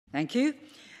Thank you.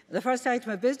 The first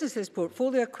item of business is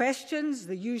portfolio questions.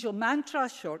 The usual mantra,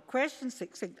 short questions,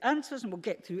 succinct answers, and we'll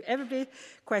get through everybody.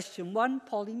 Question 1,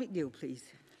 Pauline McNeill, please.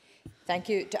 Thank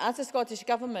you. To ask the Scottish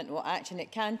Government what action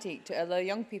it can take to allow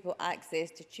young people access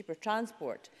to cheaper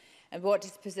transport, and what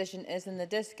its position is in the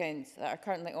discounts that are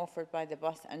currently offered by the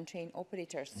bus and train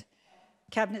operators.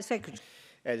 Cabinet Secretary.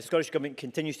 The Scottish Government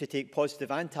continues to take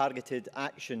positive and targeted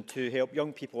action to help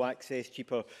young people access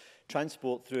cheaper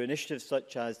transport through initiatives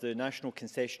such as the National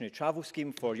Concessionary Travel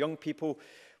Scheme for Young People,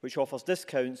 which offers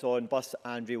discounts on bus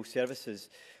and rail services.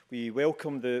 We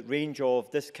welcome the range of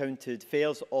discounted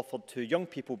fares offered to young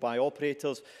people by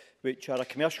operators, which are a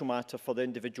commercial matter for the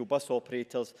individual bus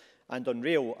operators, and on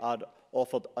rail are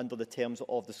offered under the terms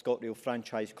of the ScotRail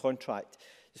franchise contract.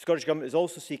 The Scottish Government is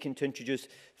also seeking to introduce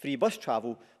free bus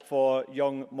travel for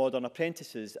young modern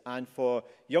apprentices and for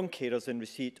young carers in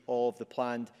receipt of the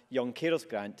planned Young Carers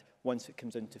Grant once it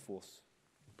comes into force.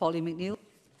 Pauline McNeill.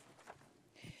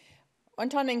 On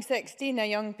turning 16, a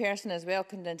young person is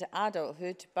welcomed into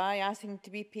adulthood by asking to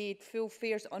be paid full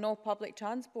fares on all public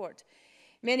transport.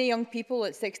 Many young people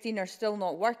at 16 are still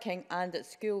not working, and at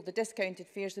school the discounted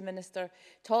fares the Minister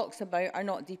talks about are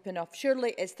not deep enough.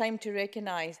 Surely it's time to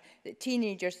recognise that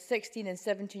teenagers, 16 and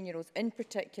 17-year-olds in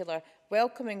particular,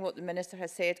 welcoming what the Minister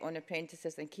has said on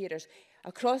apprentices and carers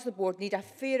across the board, need a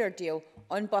fairer deal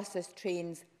on buses,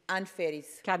 trains and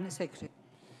ferries. Cabinet Secretary.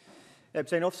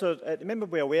 Presiding Officer, the member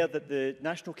will be aware that the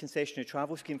National Concessionary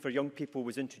Travel Scheme for Young People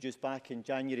was introduced back in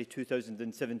January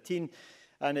 2017.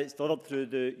 And it's delivered through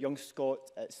the Young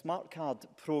Scot Smart Card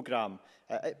programme.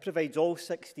 It provides all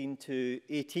 16 to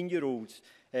 18-year-olds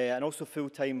and also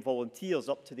full-time volunteers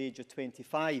up to the age of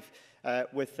 25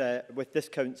 with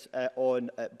discounts on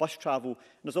bus travel. And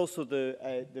there's also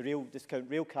the rail discount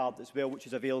rail card as well, which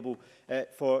is available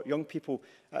for young people.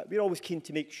 We're always keen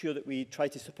to make sure that we try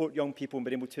to support young people and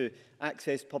be able to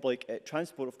access public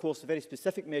transport. Of course, a very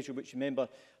specific measure which the member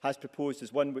has proposed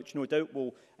is one which no doubt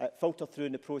will filter through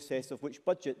in the process of which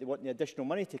budget they want the additional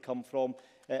money to come from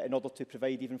in order to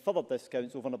provide even further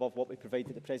discounts over and above what we provide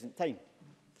at the present time.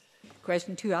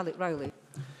 Question 2, Alec Rowley.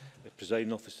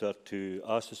 Presiding Officer, to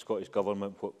ask the Scottish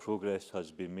Government what progress has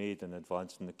been made in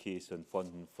advancing the case and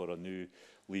funding for a new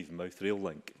Leavenmouth rail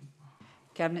link.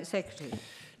 Cabinet Secretary.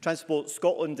 Transport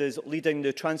Scotland is leading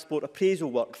the transport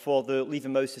appraisal work for the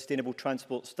Leavenmouth Sustainable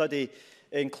Transport Study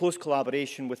in close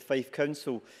collaboration with Fife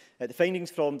Council. The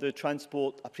findings from the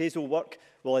transport appraisal work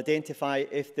will identify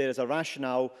if there is a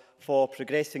rationale for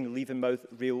progressing the Leavenmouth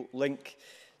rail link.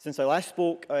 Since I last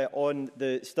spoke on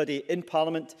the study in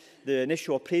Parliament, the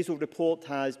initial appraisal report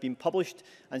has been published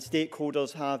and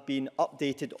stakeholders have been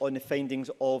updated on the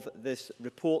findings of this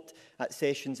report at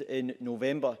sessions in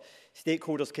November.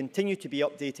 Stakeholders continue to be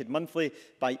updated monthly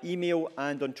by email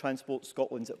and on Transport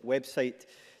Scotland's website.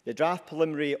 The draft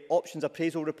preliminary options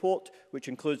appraisal report, which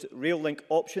includes rail link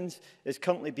options, is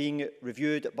currently being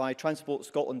reviewed by Transport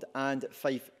Scotland and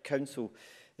Fife Council.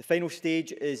 The final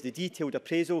stage is the detailed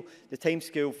appraisal, the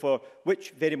timescale for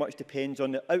which very much depends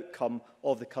on the outcome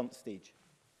of the current stage.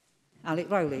 Alec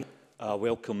Rowley. I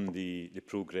welcome the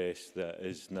progress that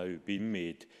is now being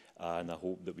made, and I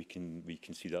hope that we can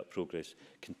see that progress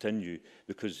continue,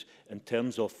 because in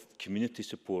terms of community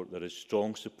support, there is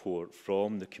strong support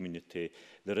from the community.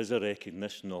 There is a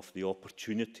recognition of the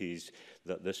opportunities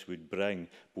that this would bring,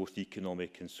 both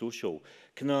economic and social.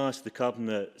 Can I ask the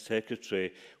Cabinet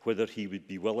Secretary whether he would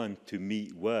be willing to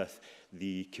meet with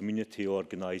the community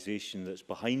organisation that's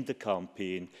behind the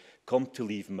campaign, come to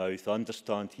Leavenmouth? I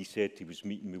understand he said he was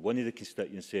meeting with one of the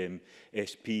constituency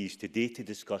SPs today to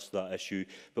discuss that issue,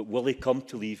 but will he come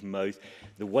to Leavenmouth?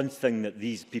 The one thing that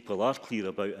these people are clear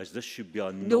about is this should be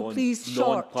a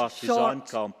non-partisan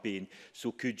campaign,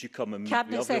 so could you come and meet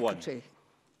Cabinet with everyone? Secretary.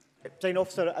 Presiding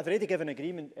Officer, I've already given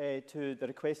agreement to the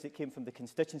request that came from the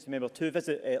constituency member to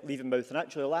visit Leavenmouth, and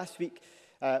actually last week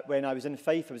when I was in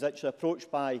Fife, I was actually approached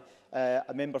by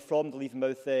a member from the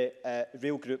Leavenmouth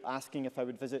rail group asking if I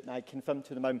would visit, and I confirmed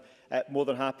to them I'm more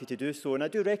than happy to do so. And I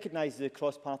do recognise the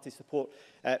cross-party support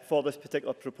for this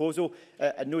particular proposal,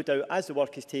 and no doubt as the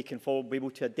work is taken forward, we'll be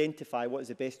able to identify what is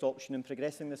the best option in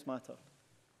progressing this matter.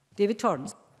 David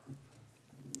Torrance.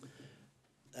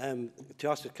 To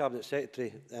ask the Cabinet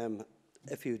Secretary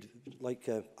if you'd like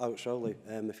Alex Rowley,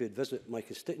 if you'd visit my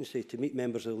constituency to meet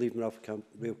members of the Leavenmouth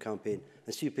rail campaign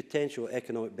and see potential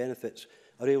economic benefits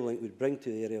a rail link would bring to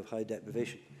the area of high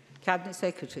deprivation. Cabinet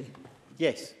Secretary.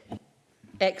 Yes.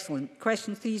 Excellent.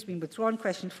 Question 3 has been withdrawn.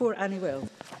 Question 4, Annie Wells.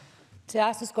 To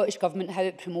ask the Scottish Government how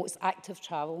it promotes active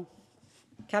travel.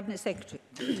 Cabinet Secretary.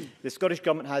 The Scottish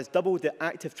Government has doubled the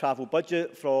active travel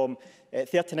budget from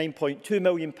 £39.2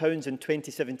 million in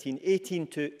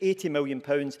 2017-18 to £80 million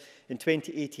in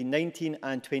 2018-19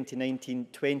 and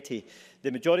 2019-20.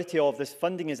 The majority of this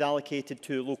funding is allocated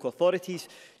to local authorities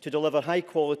to deliver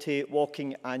high-quality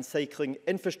walking and cycling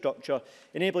infrastructure,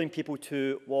 enabling people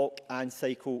to walk and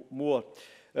cycle more.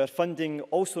 Our funding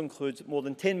also includes more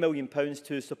than £10 million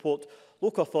to support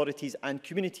local authorities and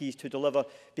communities to deliver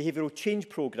behavioural change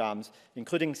programmes,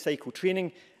 including cycle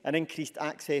training and increased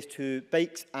access to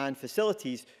bikes and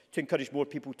facilities to encourage more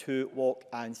people to walk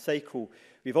and cycle.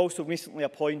 We've also recently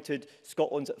appointed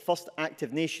Scotland's first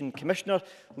Active Nation Commissioner,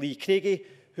 Lee Craigie,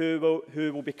 who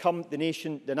will become the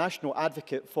national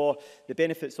advocate for the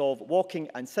benefits of walking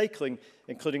and cycling,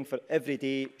 including for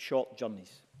everyday short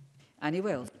journeys. Annie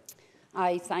Wells.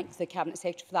 I thank the Cabinet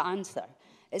Secretary for that answer.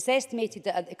 It's estimated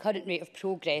that at the current rate of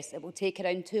progress, it will take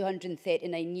around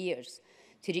 239 years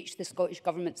to reach the Scottish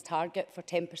Government's target for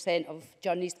 10% of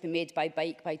journeys to be made by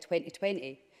bike by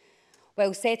 2020.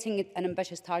 While setting an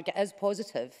ambitious target is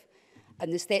positive,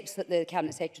 and the steps that the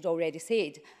Cabinet Secretary has already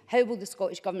said, how will the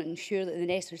Scottish Government ensure that the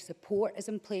necessary support is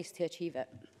in place to achieve it?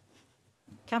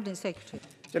 Cabinet Secretary.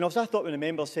 I thought when the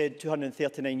member said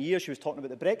 239 years, she was talking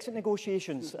about the Brexit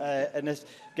negotiations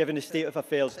given the state of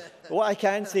affairs. But what I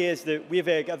can say is that we have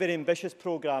a very ambitious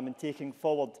programme in taking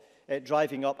forward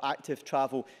driving up active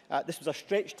travel. This was a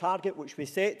stretch target which we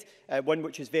set, one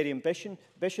which is very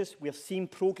ambitious. We have seen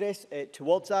progress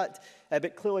towards that,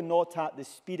 but clearly not at the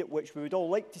speed at which we would all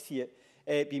like to see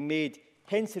it be made.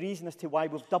 Hence the reason as to why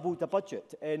we've doubled the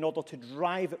budget in order to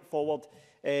drive it forward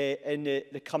in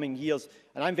the coming years.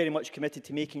 And I'm very much committed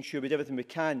to making sure we do everything we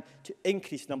can to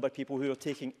increase the number of people who are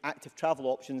taking active travel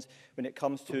options when it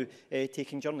comes to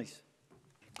taking journeys.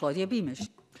 Claudia Beamish.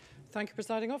 Thank you,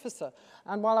 Presiding Officer.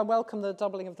 And while I welcome the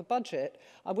doubling of the budget,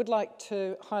 I would like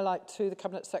to highlight to the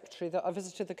Cabinet Secretary that I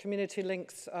visited the Community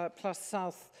Links Plus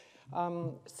South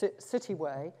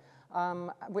Cityway,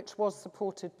 which was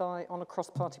supported on a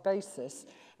cross-party basis.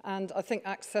 And I think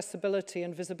accessibility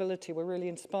and visibility were really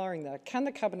inspiring there. Can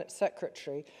the Cabinet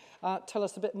Secretary tell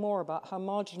us a bit more about how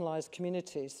marginalised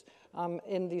communities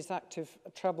in these active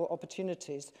travel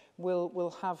opportunities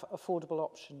will have affordable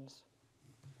options?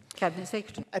 Cabinet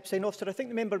Secretary. Presiding Officer, I think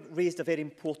the member raised a very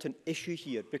important issue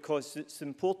here, because it's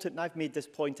important, and I've made this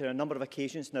point on a number of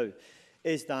occasions now,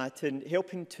 is that in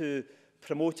helping to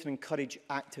promote and encourage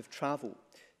active travel,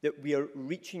 that we are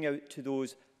reaching out to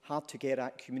those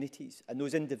hard-to-get-at communities and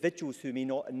those individuals who may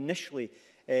not initially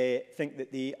think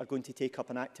that they are going to take up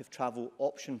an active travel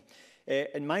option.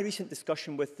 In my recent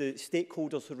discussion with the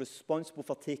stakeholders who are responsible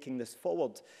for taking this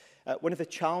forward, one of the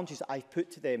challenges I've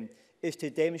put to them is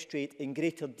to demonstrate in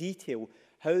greater detail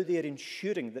how they are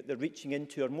ensuring that they're reaching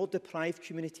into our more deprived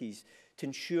communities to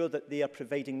ensure that they are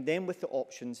providing them with the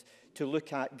options to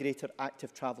look at greater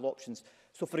active travel options.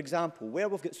 So, for example, where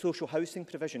we've got social housing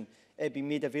provision being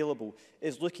made available,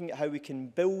 is looking at how we can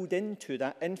build into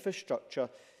that infrastructure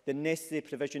the necessary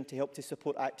provision to help to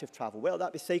support active travel. Whether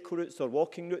that be cycle routes or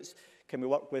walking routes, can we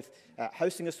work with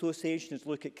housing associations,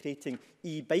 look at creating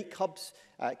e-bike hubs?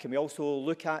 Can we also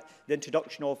look at the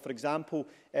introduction of, for example,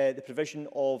 the provision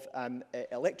of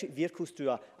electric vehicles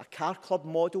through a car club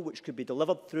model, which could be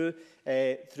delivered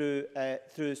through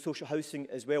social housing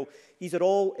as well? These are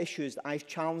all issues that I've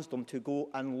challenged them to go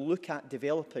and look at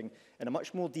developing in a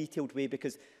much more detailed way,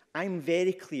 because I'm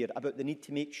very clear about the need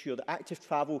to make sure that active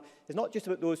travel is not just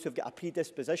about those who have got a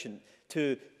predisposition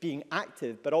to being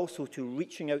active, but also to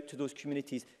reaching out to those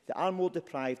communities that are more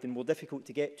deprived and more difficult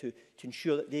to get to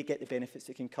ensure that they get the benefits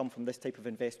that can come from this type of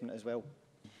investment as well.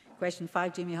 Question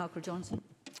 5, Jamie Harker-Johnson.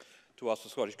 To ask the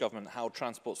Scottish Government how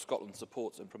Transport Scotland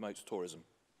supports and promotes tourism.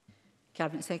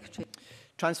 Cabinet Secretary.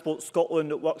 Transport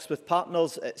Scotland works with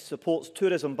partners. It supports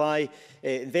tourism by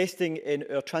investing in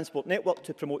our transport network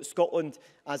to promote Scotland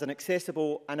as an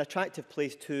accessible and attractive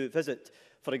place to visit.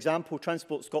 For example,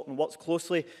 Transport Scotland works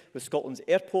closely with Scotland's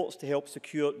airports to help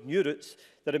secure new routes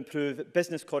that improve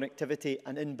business connectivity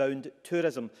and inbound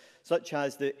tourism, such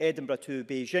as the Edinburgh to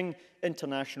Beijing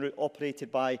international route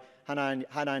operated by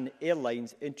Hainan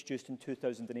Airlines, introduced in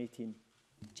 2018.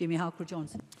 Jamie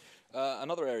Harker-Johnson.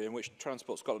 Another area in which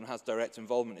Transport Scotland has direct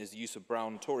involvement is the use of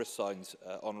brown tourist signs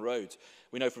on roads.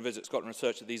 We know from Visit Scotland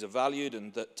research that these are valued,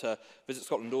 and that Visit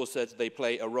Scotland also said they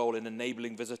play a role in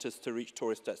enabling visitors to reach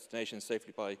tourist destinations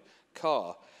safely by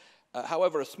car.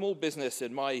 However, a small business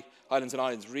in my Highlands and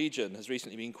Islands region has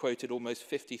recently been quoted almost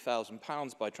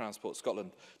 £50,000 by Transport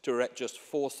Scotland to erect just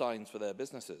 4 signs for their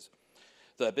businesses.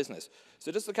 their business.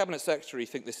 So does the Cabinet Secretary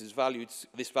think this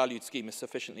valued scheme is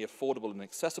sufficiently affordable and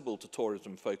accessible to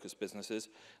tourism-focused businesses?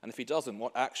 And if he doesn't,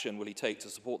 what action will he take to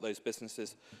support those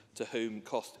businesses to whom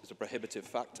cost is a prohibitive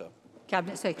factor?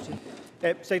 Cabinet Secretary.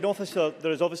 Presiding Officer,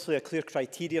 there is obviously a clear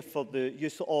criteria for the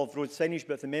use of road signage,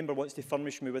 but if the member wants to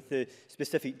furnish me with the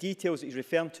specific details that he's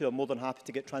referring to, I'm more than happy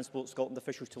to get Transport Scotland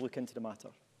officials to look into the matter.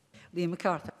 Liam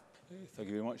MacArthur. Thank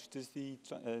you very much. Does the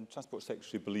Transport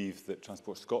Secretary believe that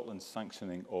Transport Scotland's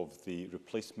sanctioning of the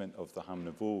replacement of the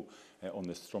Ham-Navaux on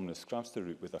the Stromness-Scrabster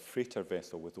route with a freighter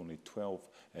vessel with only 12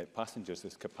 passengers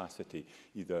as capacity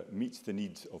either meets the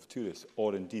needs of tourists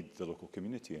or indeed the local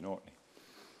community in Orkney?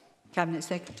 Cabinet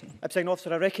Secretary. Presiding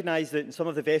Officer, I recognise that in some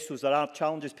of the vessels there are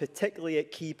challenges, particularly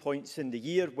at key points in the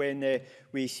year when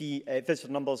we see visitor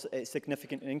numbers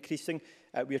significantly increasing.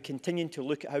 We are continuing to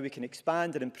look at how we can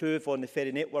expand and improve on the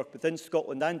ferry network within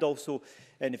Scotland and also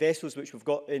in the vessels which we've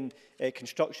got in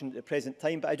construction at the present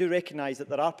time. But I do recognise that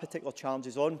there are particular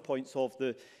challenges on points of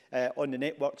the on the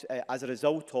networks as a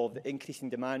result of the increasing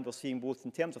demand we're seeing both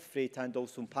in terms of freight and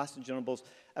also in passenger numbers,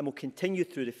 and will continue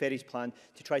through the ferries plan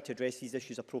to try to address these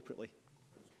issues appropriately.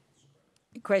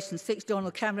 Question 6,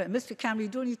 Donald Cameron. Mr Cameron, you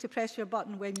don't need to press your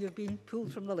button when you've been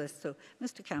pulled from the list. So,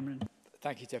 Mr Cameron.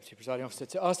 Thank you, Deputy Presiding Officer.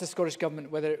 To ask the Scottish Government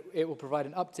whether it will provide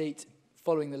an update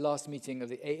following the last meeting of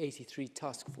the A83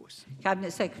 Task Force.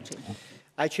 Cabinet Secretary.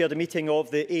 I chaired a meeting of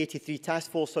the A83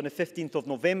 Task Force on the 15th of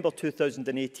November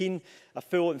 2018. A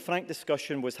full and frank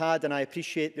discussion was had, and I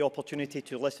appreciate the opportunity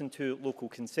to listen to local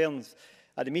concerns.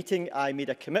 At the meeting, I made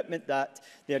a commitment that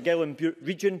the Argyll and Bute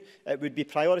region would be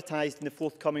prioritised in the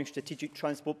forthcoming Strategic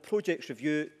Transport Projects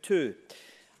Review too.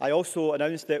 I also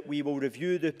announced that we will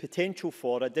review the potential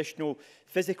for additional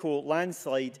physical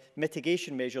landslide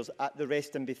mitigation measures at the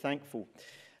Rest and Be Thankful.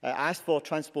 I asked for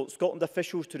Transport Scotland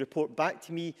officials to report back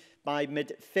to me by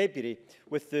mid-February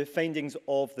with the findings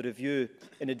of the review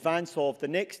in advance of the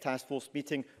next Task Force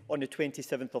meeting on the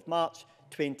 27th of March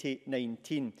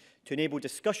 2019 to enable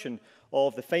discussion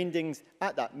of the findings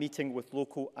at that meeting with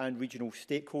local and regional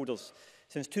stakeholders.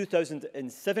 Since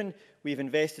 2007, we have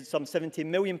invested some £70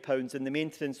 million in the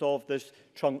maintenance of this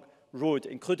trunk road,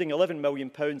 including £11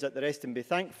 million at the Rest and Be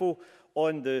Thankful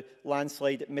on the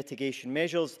landslide mitigation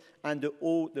measures and the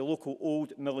local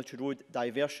old military road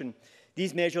diversion.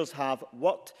 These measures have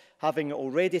worked, having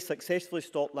already successfully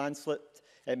stopped landslide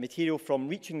material from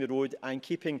reaching the road and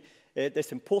keeping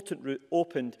this important route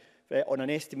opened on an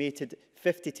estimated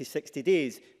 50 to 60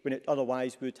 days when it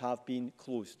otherwise would have been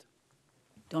closed.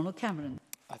 Donald Cameron.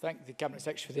 I thank the Cabinet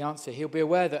Secretary for the answer. He'll be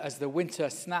aware that as the winter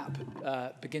snap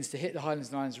begins to hit the Highlands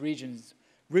and Islands regions,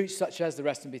 routes such as the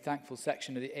Rest and Be Thankful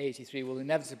section of the A83 will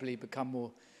inevitably become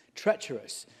more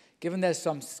treacherous. Given there's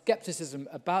some scepticism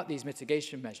about these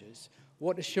mitigation measures,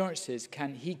 what assurances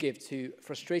can he give to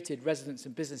frustrated residents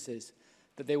and businesses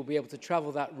that they will be able to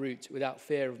travel that route without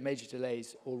fear of major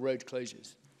delays or road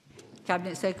closures?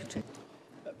 Cabinet Secretary.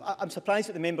 I'm surprised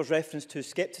at the member's reference to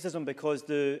scepticism because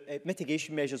the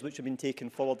mitigation measures which have been taken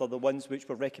forward are the ones which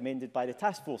were recommended by the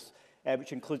task force,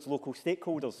 which includes local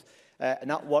stakeholders. And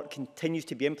that work continues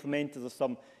to be implemented. There's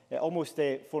some almost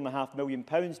 £4.5 million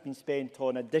being spent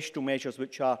on additional measures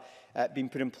which are being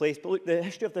put in place. But look, the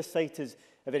history of this site is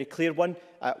a very clear one,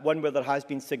 one where there has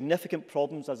been significant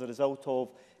problems as a result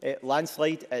of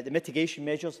landslide. The mitigation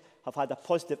measures have had a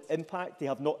positive impact. They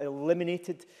have not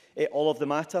eliminated all of the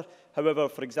matter. However,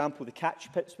 for example, the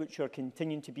catch pits which are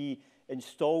continuing to be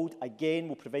installed, again,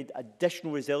 will provide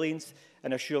additional resilience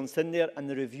and assurance in there. And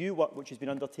the review work which has been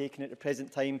undertaken at the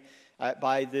present time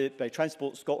by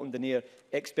Transport Scotland and their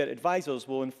expert advisors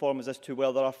will inform us as to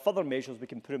whether there are further measures we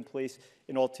can put in place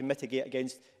in order to mitigate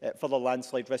against further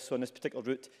landslide risks on this particular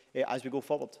route as we go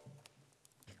forward.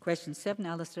 Question 7,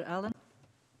 Alistair Allen.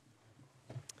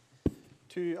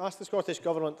 To ask the Scottish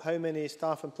Government how many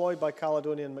staff employed by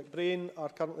Caledonia and McBrain are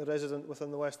currently resident within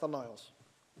the Western Isles.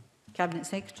 Cabinet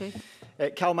Secretary.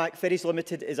 CalMac Ferries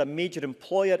Limited is a major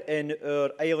employer in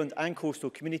our island and coastal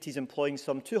communities, employing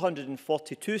some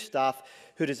 242 staff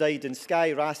who reside in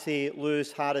Skye, Raasay,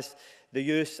 Lewis, Harris, the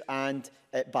Euse and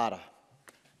Barra.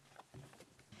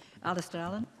 Alistair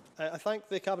Allen. I thank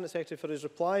the Cabinet Secretary for his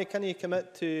reply. Can he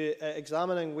commit to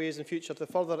examining ways in future to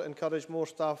further encourage more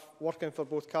staff working for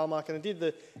both CalMac and indeed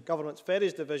the Government's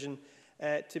Ferries Division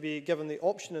to be given the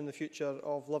option in the future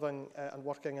of living and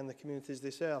working in the communities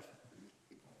they serve?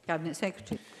 Cabinet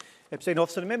Secretary. Presiding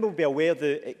Officer, the member will be aware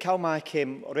that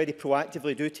CalMac already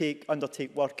proactively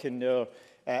undertake work in their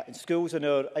in schools in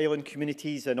our island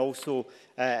communities and also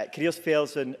careers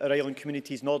fairs in our island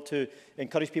communities in order to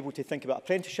encourage people to think about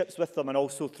apprenticeships with them and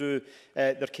also through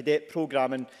their cadet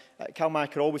programme. And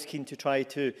CalMac are always keen to try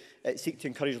to seek to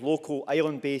encourage local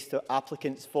island-based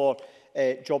applicants for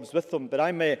jobs with them. But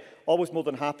I'm always more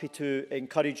than happy to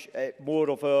encourage more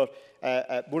of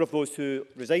those who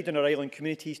reside in our island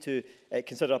communities to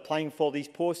consider applying for these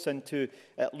posts and to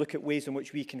look at ways in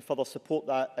which we can further support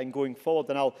that and going forward.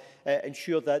 And I'll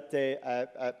ensure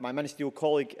that my ministerial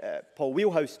colleague Paul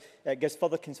Wheelhouse gives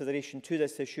further consideration to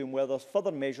this issue and whether there's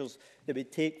further measures that we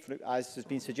take, as has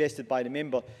been suggested by the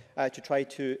member, to try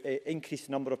to increase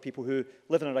the number of people who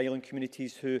live in our island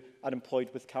communities who are employed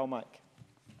with CalMac.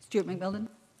 Stuart McMillan.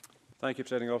 Thank you,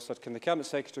 Presiding Officer. Can the Cabinet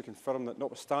Secretary confirm that,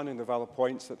 notwithstanding the valid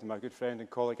points that my good friend and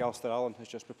colleague Alistair Allen has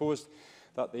just proposed,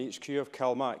 that the HQ of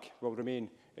CalMac will remain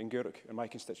in Gourock in my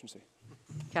constituency?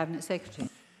 Cabinet Secretary.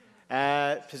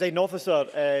 Presiding Officer,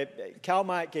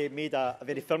 CalMac made a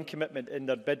very firm commitment in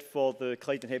their bid for the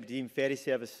Clyde and Hebridean Ferry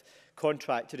Service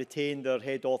contract to retain their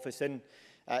head office in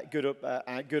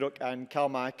Gourock, and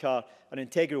CalMac are an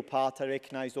integral part, I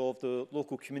recognise, of the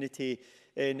local community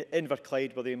in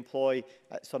Inverclyde, where they employ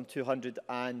some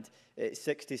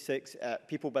 266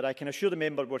 people. But I can assure the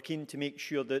member we're keen to make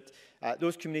sure that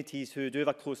those communities who do have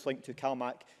a close link to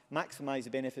CalMac maximise the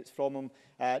benefits from them,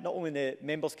 not only in the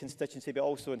member's constituency, but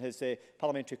also in his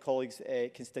parliamentary colleagues'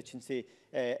 constituency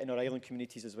in our island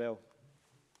communities as well.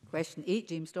 Question 8,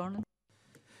 James Dornan.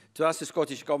 To ask the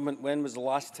Scottish Government, when was the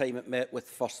last time it met with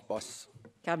First Bus?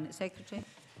 Cabinet Secretary.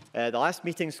 The last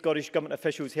meeting Scottish Government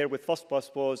officials held with First Bus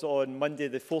was on Monday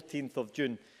the 14th of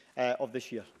June of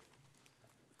this year.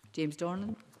 James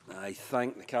Dornan. I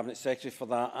thank the Cabinet Secretary for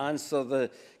that answer. The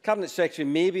Cabinet Secretary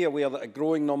may be aware that a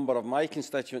growing number of my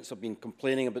constituents have been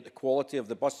complaining about the quality of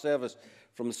the bus service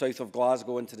from the south of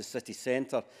Glasgow into the city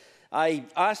centre. I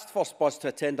asked First Bus to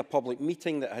attend a public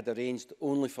meeting that I had arranged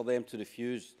only for them to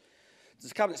refuse. Does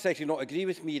the Cabinet Secretary not agree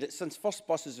with me that since First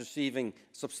Bus is receiving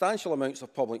substantial amounts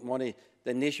of public money,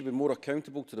 then they should be more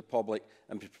accountable to the public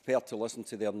and be prepared to listen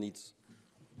to their needs?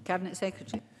 Cabinet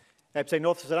Secretary. Presiding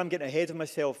Officer, I'm getting ahead of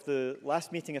myself. The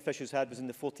last meeting officials had was on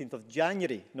the 14th of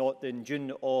January, not in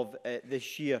June of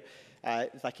this year.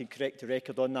 If I can correct the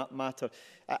record on that matter.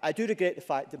 I do regret the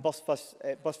fact that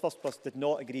First Bus did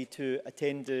not agree to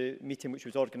attend the meeting which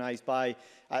was organised by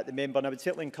the member, and I would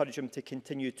certainly encourage him to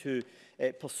continue to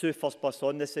pursue First Bus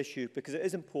on this issue, because it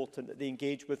is important that they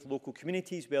engage with local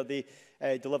communities where they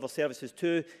deliver services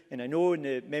to. And I know in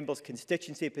the member's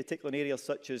constituency, particularly in areas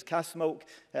such as Castlemilk,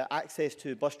 access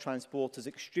to bus transport is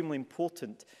extremely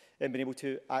important in being able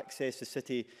to access the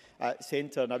city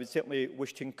centre. And I would certainly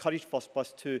wish to encourage First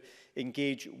Bus to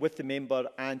engage with the member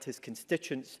and his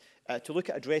constituents to look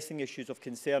at addressing issues of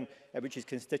concern which his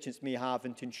constituents may have,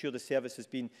 and to ensure the service has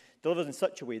been delivered in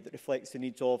such a way that reflects the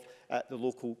needs of the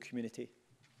local community.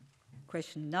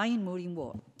 Question 9, Maureen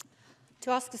Watt.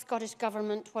 To ask the Scottish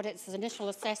Government what its initial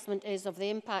assessment is of the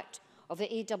impact of the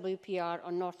AWPR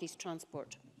on North East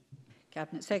transport.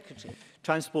 Cabinet Secretary.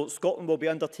 Transport Scotland will be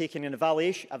undertaking an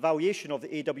evaluation of the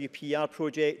AWPR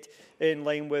project in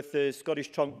line with the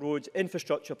Scottish Trunk Roads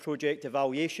Infrastructure Project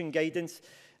evaluation guidance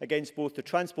against both the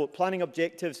transport planning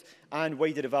objectives and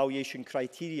wider evaluation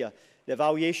criteria. The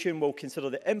evaluation will consider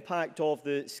the impact of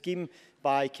the scheme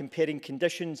by comparing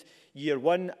conditions year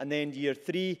 1 and then year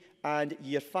 3 and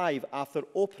year 5 after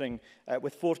opening,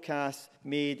 with forecasts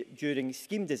made during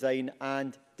scheme design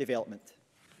and development.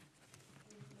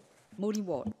 Maureen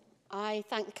Watt. I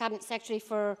thank the Cabinet Secretary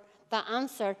for that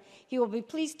answer. He will be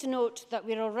pleased to note that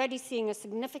we are already seeing a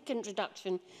significant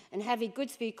reduction in heavy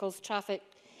goods vehicles traffic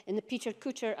in the Peter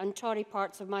Cooter and Tory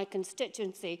parts of my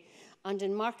constituency and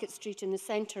in Market Street in the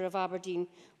centre of Aberdeen,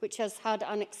 which has had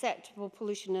unacceptable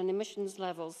pollution and emissions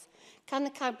levels. Can the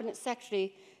Cabinet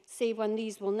Secretary say when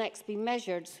these will next be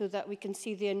measured so that we can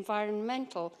see the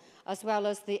environmental as well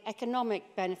as the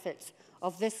economic benefits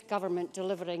of this government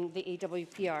delivering the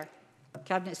AWPR?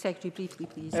 Cabinet Secretary, briefly,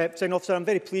 please. Presiding Officer, I'm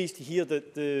very pleased to hear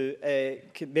that the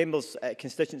members'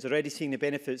 constituents are already seeing the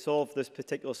benefits of this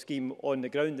particular scheme on the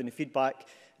ground, and the feedback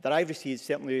that I've received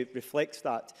certainly reflects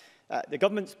that. The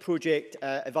Government's project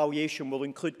evaluation will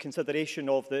include consideration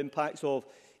of the impacts of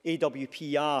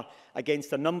AWPR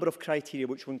against a number of criteria,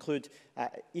 which will include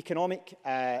economic,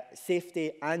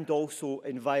 safety and also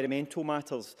environmental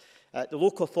matters. The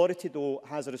local authority, though,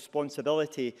 has a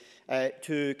responsibility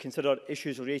to consider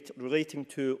issues relating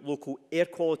to local air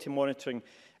quality monitoring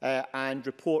and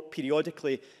report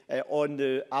periodically on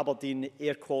the Aberdeen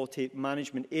air quality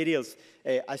management areas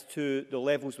as to the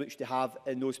levels which they have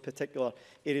in those particular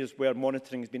areas where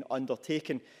monitoring has been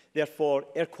undertaken. Therefore,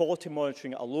 air quality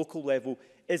monitoring at a local level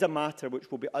is a matter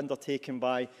which will be undertaken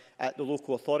by the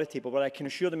local authority. But what I can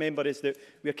assure the member is that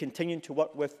we are continuing to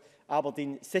work with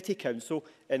Aberdeen City Council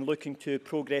in looking to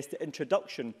progress the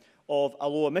introduction of a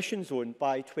low emission zone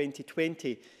by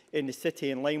 2020 in the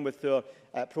city, in line with their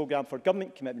programme for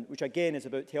government commitment, which again is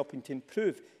about helping to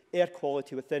improve air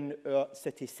quality within our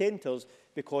city centres,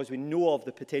 because we know of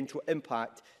the potential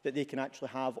impact that they can actually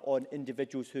have on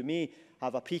individuals who may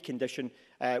have a precondition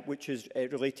which is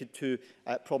related to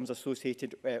problems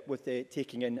associated with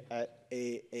taking in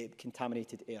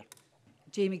contaminated air.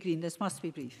 Jamie Green, this must be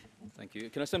brief. Thank you.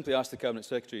 Can I simply ask the Cabinet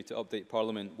Secretary to update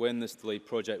Parliament when this delayed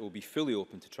project will be fully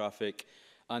open to traffic,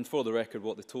 and for the record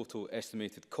what the total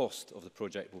estimated cost of the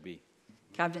project will be?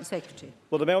 Cabinet Secretary.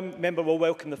 Well, the member will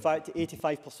welcome the fact that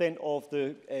 85% of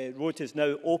the road is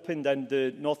now opened and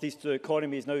the North East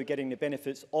economy is now getting the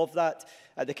benefits of that.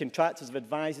 The contractors have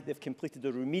advised that they've completed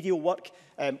the remedial work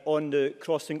on the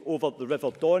crossing over the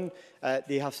River Don.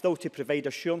 They have still to provide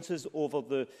assurances over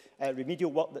the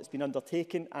remedial work that's been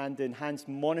undertaken and the enhanced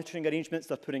monitoring arrangements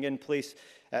they're putting in place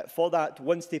for that.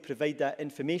 Once they provide that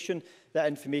information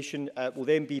will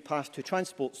then be passed to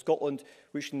Transport Scotland,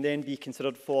 which can then be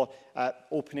considered for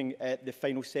opening the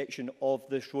final section of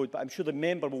this road. But I'm sure the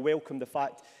member will welcome the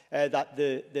fact that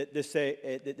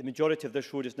the majority of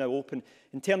this road is now open.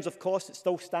 In terms of cost, it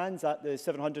still stands at the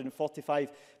 £745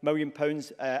 million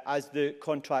as the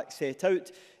contract set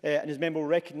out. And as member will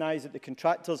recognise that the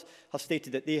contractors have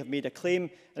stated that they have made a claim,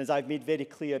 and as I've made very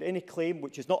clear, any claim,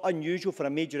 which is not unusual for a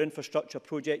major infrastructure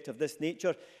project of this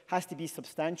nature, has to be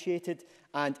substantiated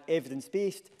and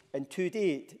evidence-based. And to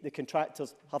date, the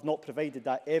contractors have not provided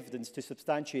that evidence to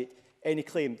substantiate any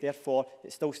claim. Therefore,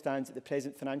 it still stands at the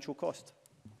present financial cost.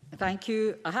 Thank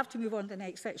you. I have to move on to the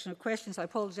next section of questions. I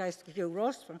apologise to Gail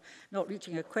Ross for not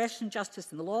reaching a question.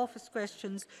 Justice in the Law Office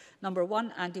questions. Number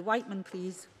 1, Andy Whiteman,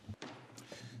 please.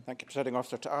 Thank you, Presiding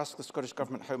Officer. To ask the Scottish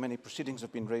Government how many proceedings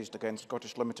have been raised against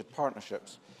Scottish Limited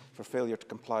Partnerships for failure to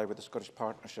comply with the Scottish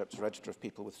Partnerships Register of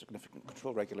People with Significant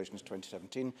Control Regulations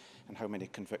 2017, and how many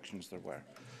convictions there were.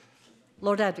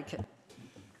 Lord Advocate.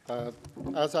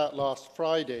 As at last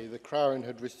Friday, the Crown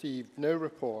had received no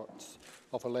reports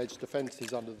of alleged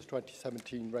offences under the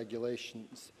 2017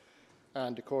 regulations,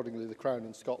 and accordingly the Crown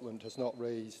in Scotland has not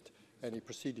raised any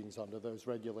proceedings under those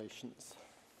regulations.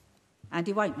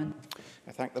 Andy Whiteman.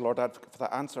 I thank the Lord Advocate for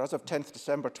that answer. As of 10th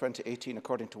December 2018,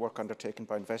 according to work undertaken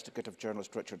by investigative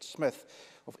journalist Richard Smith,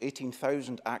 of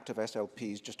 18,000 active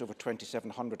SLPs, just over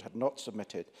 2,700 had not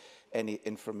submitted any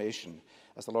information.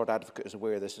 As the Lord Advocate is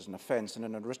aware, this is an offence, and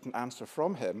in a written answer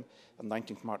from him on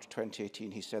 19th March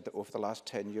 2018, he said that over the last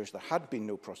 10 years there had been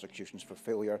no prosecutions for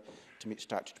failure to meet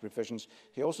statutory provisions.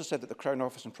 He also said that the Crown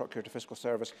Office and Procurator Fiscal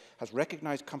Service has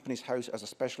recognised Companies House as a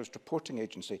specialist reporting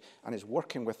agency and is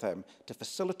working with them to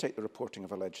facilitate the reporting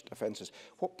of alleged offences.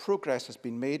 What progress has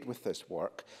been made with this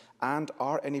work, and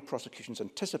are any prosecutions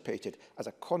anticipated as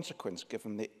a consequence,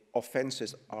 given the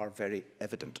offences are very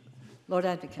evident? Lord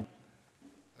Advocate.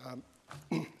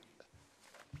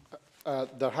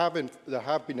 There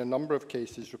have been a number of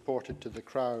cases reported to the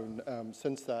Crown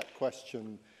since that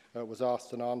question was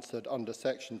asked and answered under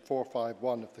Section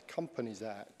 451 of the Companies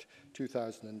Act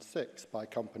 2006 by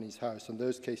Companies House, and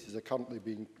those cases are currently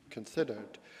being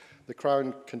considered. The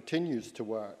Crown continues to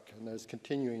work, and there's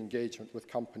continuing engagement with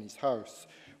Companies House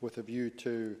with a view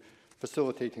to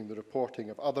facilitating the reporting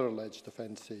of other alleged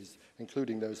offences,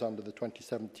 including those under the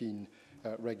 2017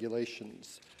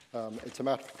 regulations. It's a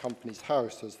matter for Companies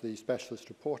House as the specialist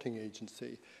reporting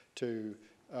agency to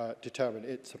determine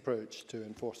its approach to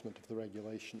enforcement of the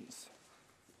regulations.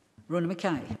 Rona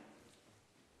Mackay.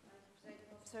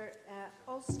 Sir,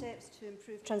 all steps to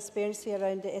improve transparency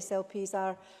around the SLPs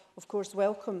are, of course,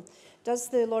 welcome. Does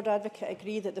the Lord Advocate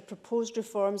agree that the proposed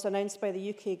reforms announced by the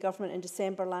UK Government in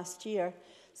December last year,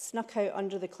 snuck out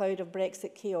under the cloud of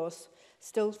Brexit chaos,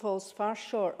 still falls far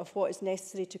short of what is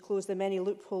necessary to close the many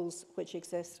loopholes which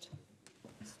exist?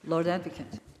 Lord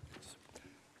Advocate.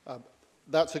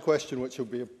 That's a question which will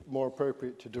be more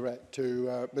appropriate to direct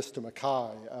to Mr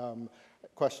Mackay.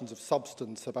 Questions of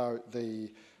substance about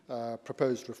the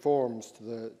proposed reforms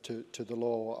to the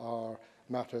law are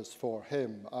matters for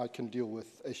him. I can deal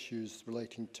with issues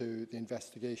relating to the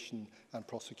investigation and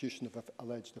prosecution of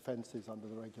alleged offences under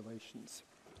the regulations.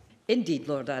 Indeed,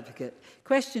 Lord Advocate.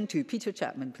 Question 2, Peter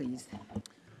Chapman, please.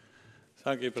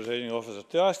 Thank you, Presiding Officer.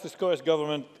 To ask the Scottish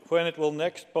Government when it will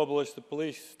next publish the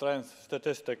police strength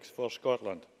statistics for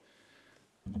Scotland.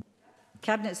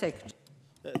 Cabinet Secretary.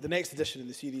 The next edition in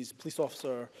the series, Police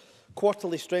Officer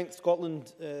Quarterly Strength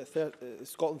Scotland,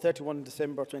 Scotland 31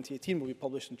 December 2018, will be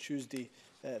published on Tuesday,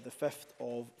 the 5th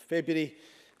of February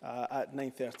at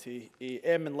 9:30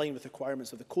 a.m. in line with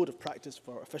requirements of the Code of Practice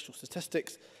for Official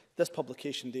Statistics. This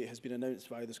publication date has been announced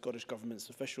via the Scottish Government's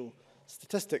Official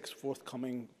Statistics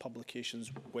forthcoming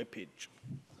publications webpage.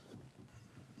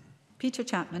 Peter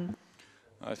Chapman.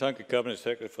 I thank the Cabinet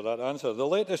Secretary for that answer. The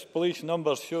latest police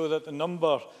numbers show that the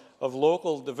number of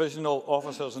local divisional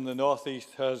officers in the North East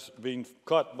has been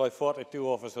cut by 42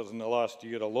 officers in the last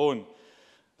year alone.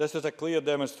 This is a clear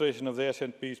demonstration of the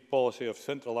SNP's policy of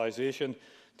centralisation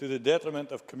to the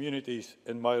detriment of communities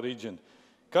in my region.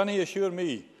 Can he assure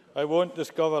me I won't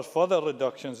discover further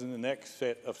reductions in the next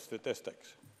set of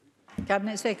statistics?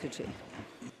 Cabinet Secretary.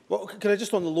 Well, can I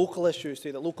just on the local issue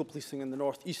say that local policing in the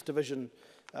North East Division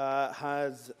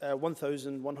has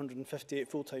 1,158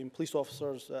 full-time police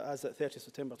officers as at 30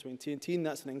 September 2018.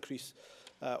 That's an increase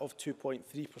of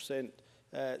 2.3%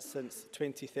 since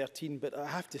 2013. But I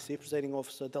have to say, Presiding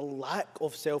Officer, the lack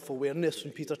of self-awareness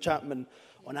from Peter Chapman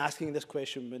on asking this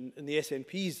question when in the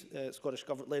SNP's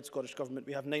led Scottish Government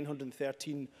we have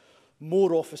 913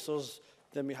 more officers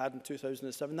than we had in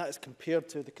 2007. That is compared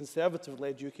to the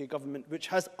Conservative-led UK Government, which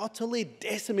has utterly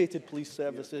decimated police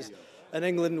services in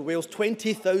England and Wales.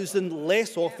 20,000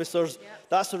 less officers.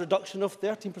 That's a reduction of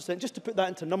 13%. Just to put that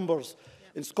into numbers,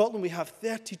 in Scotland we have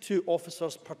 32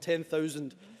 officers per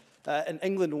 10,000. In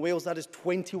England and Wales, that is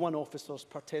 21 officers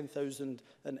per 10,000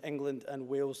 in England and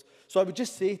Wales. So I would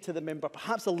just say to the member,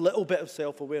 perhaps a little bit of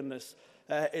self-awareness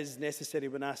is necessary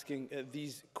when asking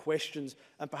these questions.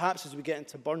 And perhaps as we get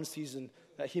into burn season,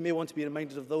 he may want to be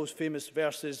reminded of those famous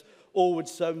verses, "Oh, would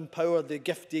some power the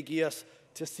gift they gie us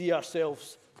to see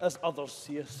ourselves as others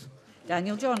see us."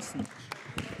 Daniel Johnson.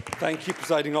 Thank you,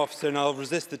 Presiding Officer, and I'll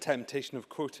resist the temptation of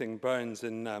quoting Burns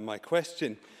in my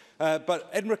question. But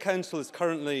Edinburgh Council is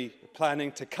currently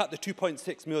planning to cut the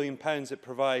 £2.6 million it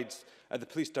provides the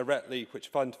police directly, which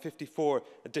fund 54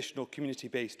 additional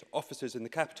community-based officers in the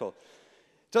capital.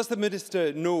 Does the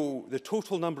Minister know the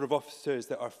total number of officers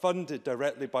that are funded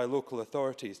directly by local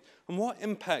authorities? And what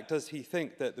impact does he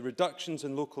think that the reductions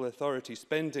in local authority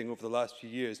spending over the last few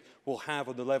years will have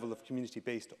on the level of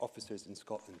community-based officers in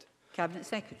Scotland? Cabinet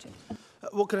Secretary.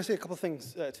 Well, can I say a couple of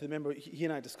things to the member? He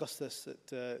and I discussed this at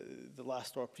the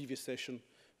last or previous session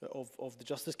of the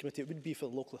Justice Committee. It would be for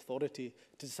the local authority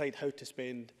to decide how to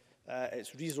spend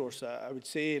its resource. I would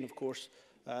say, and of course,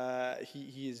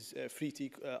 he is free to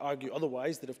argue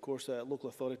otherwise, that of course local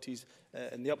authorities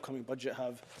in the upcoming budget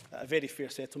have a very fair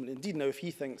settlement. Indeed, now if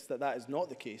he thinks that that is not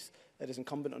the case, it is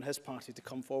incumbent on his party to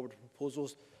come forward with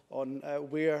proposals on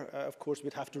where, of course,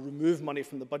 we'd have to remove money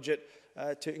from the budget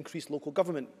to increase local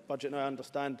government budget. Now, I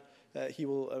understand he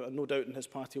will, no doubt, and his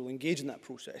party will engage in that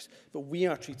process. But we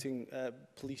are treating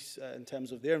police in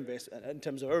terms of their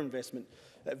our investment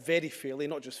very fairly,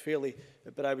 not just fairly,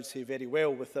 but I would say very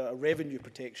well, with a revenue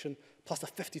protection plus a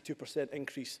 52%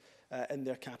 increase in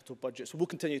their capital budget. So we'll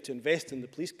continue to invest in the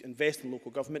police, invest in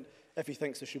local government. If he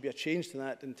thinks there should be a change to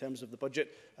that in terms of the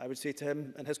budget, I would say to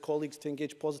him and his colleagues to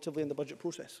engage positively in the budget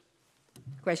process.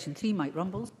 Question 3, Mike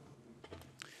Rumbles.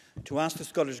 To ask the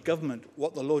Scottish Government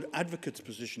what the Lord Advocate's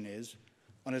position is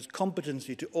on its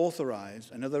competency to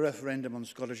authorise another referendum on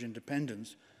Scottish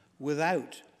independence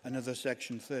without another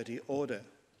Section 30 order.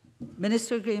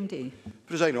 Minister Graham Day.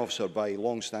 Presiding Officer, by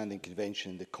long-standing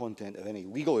convention, the content of any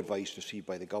legal advice received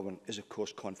by the Government is, of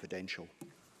course, confidential.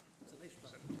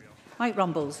 Mike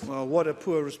Rumbles. Well, what a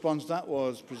poor response that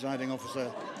was, Presiding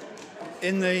Officer.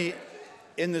 In the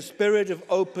spirit of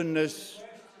openness,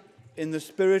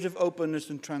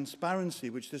 and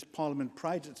transparency, which this Parliament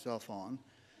prides itself on,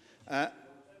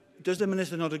 does the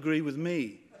Minister not agree with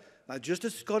me? Just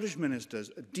as Scottish ministers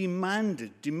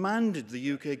demanded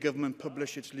the UK Government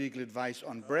publish its legal advice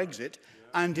on Brexit,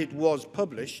 and it was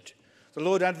published, the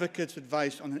Lord Advocate's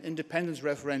advice on an independence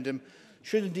referendum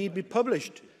should indeed be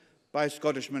published by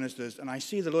Scottish ministers. And I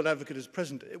see the Lord Advocate is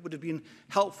present. It would have been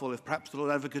helpful if perhaps the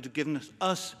Lord Advocate had given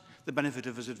us the benefit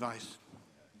of his advice.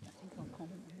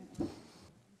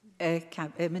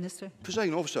 Minister.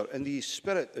 Presiding Officer, in the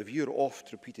spirit of your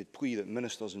oft-repeated plea that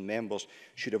ministers and members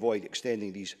should avoid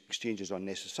extending these exchanges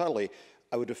unnecessarily,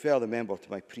 I would refer the member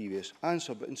to my previous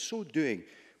answer, but in so doing,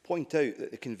 point out that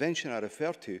the convention I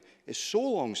refer to is so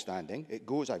long-standing, it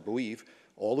goes, I believe,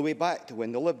 all the way back to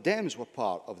when the Lib Dems were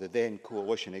part of the then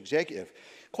coalition executive.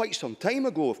 Quite some time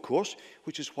ago, of course,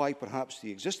 which is why perhaps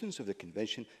the existence of the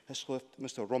convention has slipped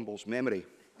Mr Rumble's memory.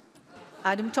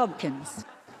 Adam Tompkins.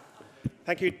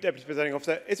 Thank you, Deputy Presiding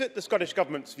Officer. Is it the Scottish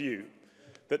Government's view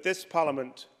that this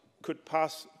Parliament could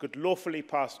lawfully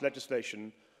pass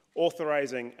legislation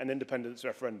authorising an independence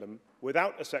referendum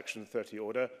without a Section 30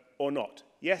 order or not?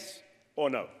 Yes or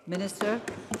no? Minister.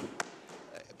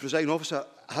 Presiding Officer,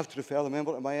 I have to refer the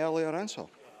member to my earlier answer.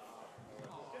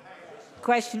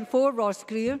 Question 4, Ross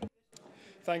Greer.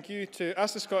 Thank you. To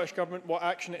ask the Scottish Government what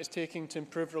action it is taking to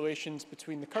improve relations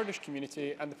between the Kurdish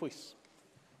community and the police.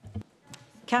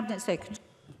 Cabinet Secretary.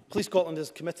 Police Scotland is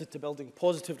committed to building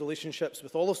positive relationships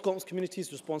with all of Scotland's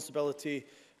communities. Responsibility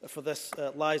for this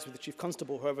lies with the Chief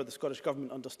Constable. However, the Scottish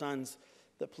Government understands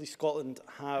that Police Scotland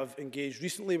have engaged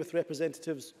recently with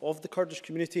representatives of the Kurdish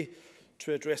community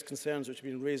to address concerns which have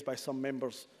been raised by some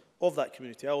members of that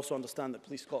community. I also understand that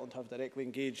Police Scotland have directly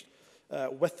engaged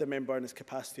with the member in his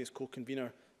capacity as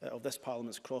co-convener of this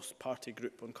Parliament's cross-party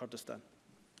group on Kurdistan.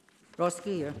 Ross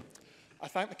Greer. I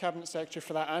thank the Cabinet Secretary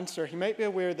for that answer. He might be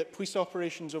aware that police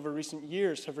operations over recent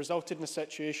years have resulted in a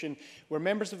situation where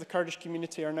members of the Kurdish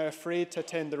community are now afraid to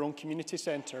attend their own community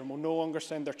centre and will no longer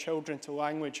send their children to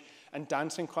language and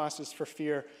dancing classes for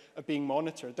fear of being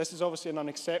monitored. This is obviously an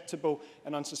unacceptable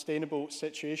and unsustainable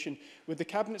situation. Would the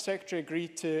Cabinet Secretary agree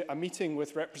to a meeting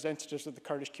with representatives of the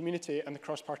Kurdish community and the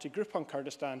cross-party group on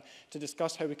Kurdistan to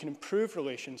discuss how we can improve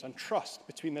relations and trust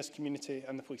between this community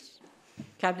and the police?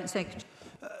 Cabinet Secretary.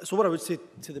 So what I would say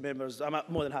to the members, I'm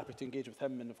more than happy to engage with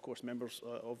him and, of course, members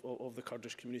of the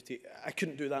Kurdish community. I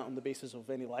couldn't do that on the basis of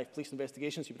any live police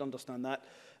investigations. You would understand that,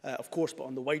 of course, but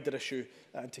on the wider issue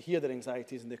and to hear their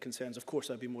anxieties and their concerns, of course,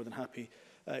 I'd be more than happy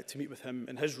to meet with him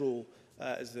in his role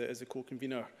as the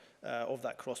co-convener of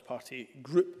that cross-party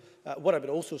group. What I would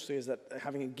also say is that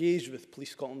having engaged with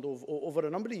Police Scotland over a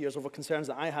number of years over concerns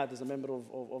that I had as a member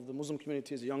of the Muslim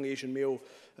community, as a young Asian male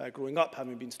growing up,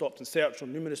 having been stopped and searched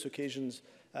on numerous occasions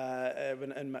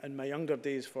in my younger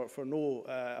days for no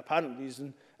apparent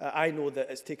reason, I know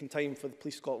that it's taken time for the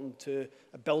Police Scotland to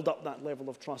build up that level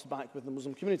of trust back with the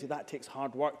Muslim community. That takes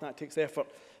hard work, that takes effort,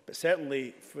 but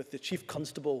certainly with the Chief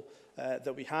Constable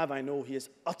that we have, I know he is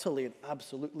utterly and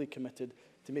absolutely committed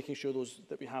to making sure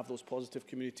that we have those positive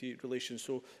community relations.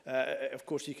 So, of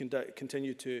course, you can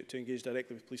continue to engage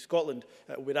directly with Police Scotland.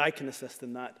 Where I can assist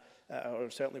in that, or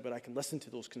certainly where I can listen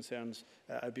to those concerns,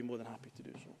 I'd be more than happy to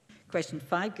do so. Question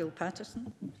 5, Gil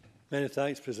Patterson. Many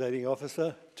thanks, Presiding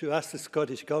Officer. To ask the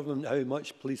Scottish Government how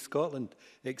much Police Scotland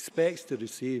expects to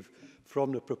receive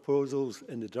from the proposals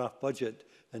in the draft budget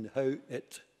and how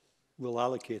it will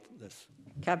allocate this.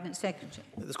 Cabinet Secretary.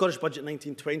 The Scottish Budget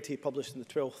 1920, published on the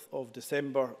 12th of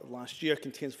December last year,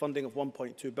 contains funding of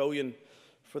 £1.2 billion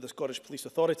for the Scottish Police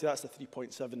Authority. That's a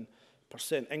 3.7%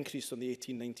 increase on the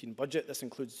 18-19 budget. This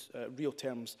includes real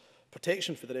terms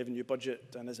protection for the revenue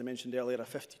budget and, as I mentioned earlier, a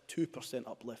 52%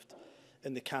 uplift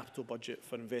in the capital budget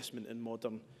for investment in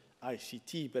modern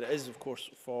ICT. But it is, of course,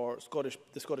 for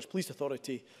the Scottish Police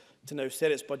Authority to now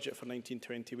set its budget for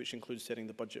 1920, which includes setting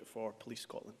the budget for Police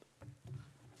Scotland.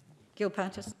 Gil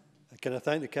Patterson. Can I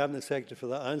thank the Cabinet Secretary for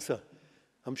that answer?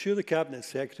 I'm sure the Cabinet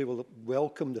Secretary will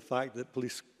welcome the fact that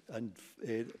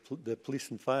the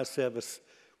Police and Fire Service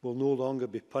will no longer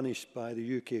be punished by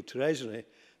the UK Treasury,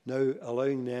 now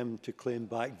allowing them to claim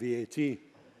back VAT.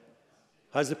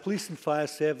 Has the Police and Fire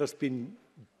Service been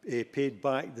paid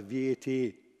back the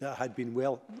VAT that had been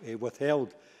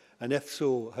withheld? And if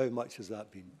so, how much has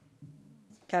that been?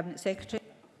 Cabinet Secretary.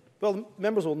 Well,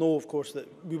 members will know, of course, that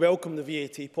we welcome the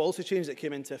VAT policy change that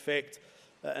came into effect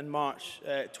in March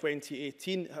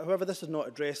 2018. However, this does not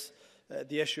address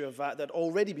the issue of VAT that had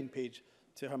already been paid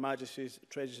to Her Majesty's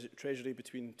Treasury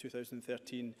between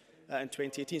 2013 and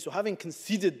 2018. So having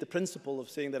conceded the principle of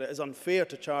saying that it is unfair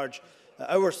to charge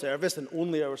our service and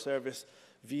only our service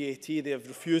VAT, they have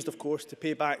refused, of course, to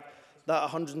pay back that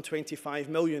 125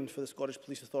 million for the Scottish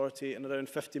Police Authority and around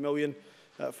 50 million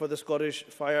for the Scottish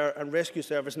Fire and Rescue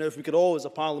Service. Now, if we could all, as a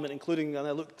Parliament, including, and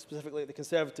I look specifically at the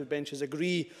Conservative benches,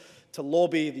 agree to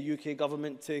lobby the UK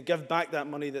Government to give back that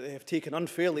money that they have taken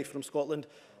unfairly from Scotland,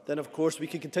 then, of course, we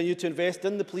can continue to invest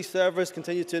in the police service,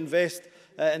 continue to invest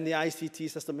in the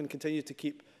ICT system and continue to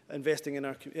keep investing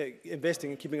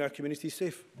in keeping our communities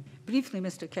safe. Briefly,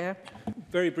 Mr Kerr.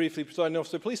 Very briefly, Presiding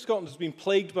Officer, Police Scotland has been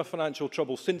plagued by financial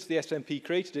trouble since the SNP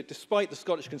created it, despite the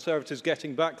Scottish Conservatives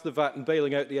getting back the VAT and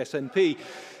bailing out the SNP.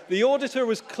 The Auditor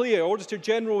was clear, Auditor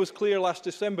General was clear last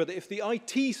December that if the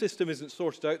IT system isn't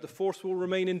sorted out, the force will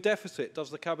remain in deficit. Does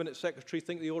the Cabinet Secretary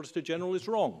think the Auditor General is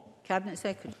wrong? Cabinet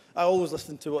Secretary. I always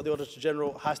listen to what the Auditor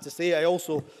General has to say. I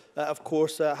also, of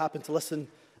course, happen to listen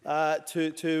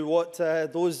to what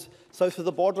those south of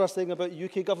the border are saying about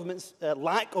UK government's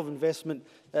lack of investment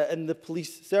in the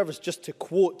police service. Just to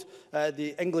quote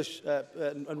the English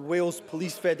and Wales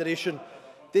Police Federation,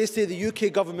 they say the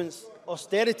UK government's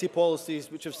austerity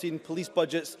policies, which have seen police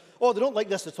budgets, they don't like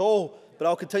this at all, but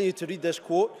I'll continue to read this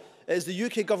quote. It is the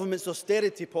UK government's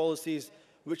austerity policies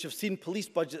which have seen police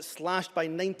budgets slashed by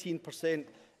 19%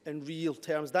 in real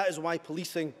terms. That is why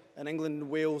policing in England and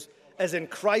Wales is in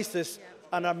crisis,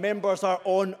 and our members are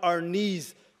on our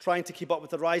knees trying to keep up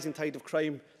with the rising tide of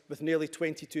crime with nearly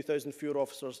 22,000 fewer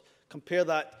officers. Compare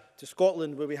that to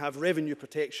Scotland, where we have revenue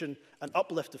protection, an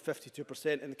uplift of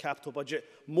 52% in the capital budget,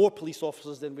 more police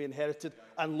officers than we inherited,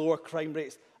 and lower crime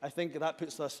rates. I think that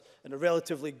puts us in a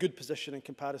relatively good position in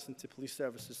comparison to police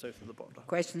services south of the border.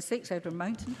 Question 6, Edward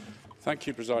Mountain. Thank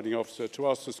you, Presiding Officer. To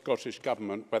ask the Scottish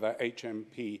Government whether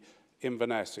HMP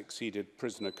Inverness exceeded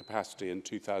prisoner capacity in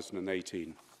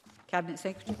 2018. Cabinet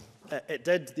Secretary. It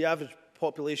did. The average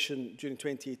population during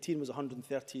 2018 was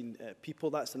 113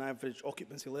 people. That's an average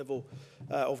occupancy level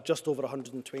of just over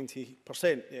 120%.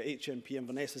 HMP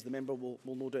Inverness, as the member will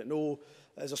no doubt know,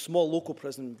 is a small local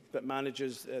prison that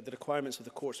manages the requirements of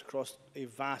the courts across a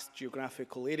vast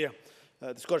geographical area.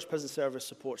 The Scottish Prison Service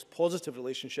supports positive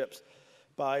relationships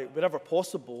by, wherever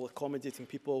possible, accommodating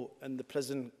people in the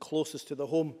prison closest to the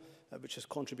home, which has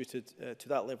contributed to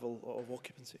that level of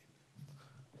occupancy.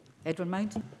 Edward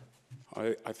Mountain.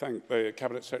 I thank the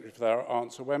Cabinet Secretary for their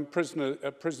answer. When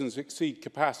prisons exceed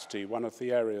capacity, one of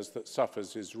the areas that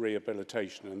suffers is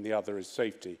rehabilitation and the other is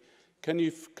safety. Can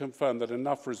you confirm that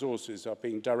enough resources are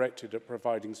being directed at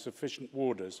providing sufficient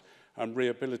warders and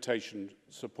rehabilitation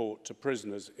support to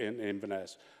prisoners in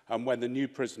Inverness, and when the new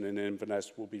prison in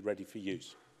Inverness will be ready for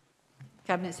use?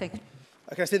 Cabinet Secretary.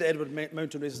 I can say that Edward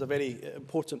Mountain raises a very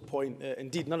important point.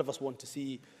 Indeed, none of us want to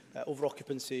see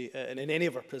over-occupancy in any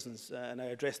of our prisons, and I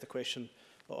addressed the question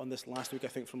on this last week, I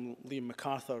think, from Liam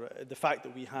MacArthur. The fact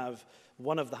that we have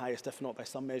one of the highest, if not by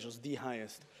some measures, the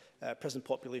highest prison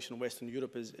population in Western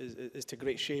Europe is to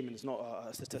great shame, and is not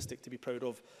a statistic to be proud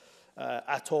of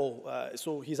at all.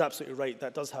 So he's absolutely right.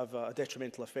 That does have a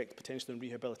detrimental effect potentially on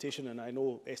rehabilitation, and I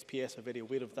know SPS are very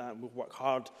aware of that, and we'll work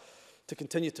hard to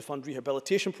continue to fund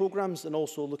rehabilitation programmes and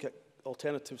also look at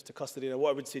alternatives to custody. Now,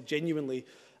 what I would say genuinely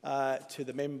to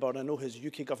the member, and I know his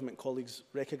UK government colleagues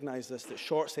recognise this, that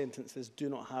short sentences do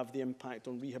not have the impact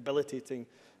on rehabilitating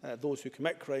those who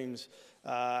commit crimes,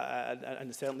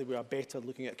 and certainly we are better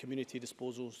looking at community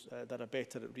disposals that are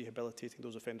better at rehabilitating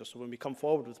those offenders. So when we come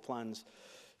forward with plans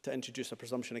to introduce a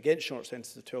presumption against short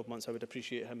sentences of 12 months, I would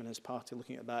appreciate him and his party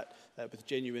looking at that with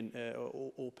genuine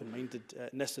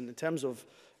open-mindedness. And in terms of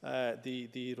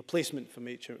the replacement for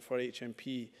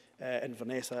HMP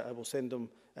Inverness, I will send them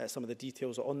some of the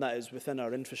details on that. Is within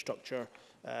our infrastructure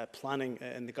planning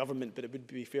in the government, but it would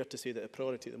be fair to say that the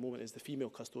priority at the moment is the female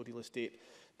custodial estate,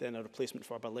 then a replacement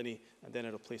for Barlinnie, and then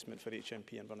a replacement for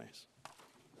HMP Inverness.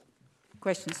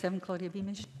 Question 7, Claudia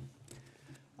Beamish.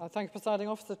 Thank you, Presiding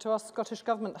Officer. To ask the Scottish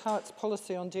Government how its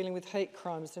policy on dealing with hate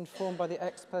crimes is informed by the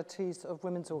expertise of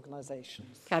women's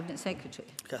organisations. Cabinet Secretary.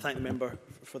 I thank the member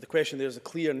for the question. There is a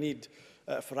clear need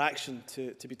for action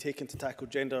to be taken to tackle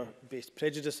gender-based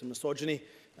prejudice and misogyny.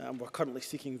 We're currently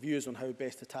seeking views on how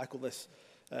best to tackle this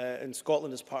in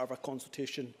Scotland as part of our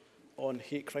consultation on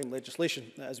hate crime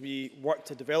legislation. As we work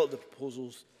to develop the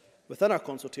proposals within our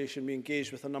consultation, we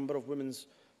engage with a number of women's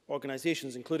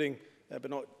organisations, including but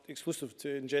not exclusive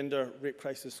to Engender, Rape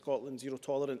Crisis Scotland, Zero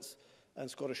Tolerance and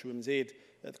Scottish Women's Aid.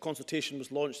 The consultation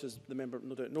was launched, as the member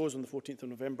no doubt knows, on the 14th of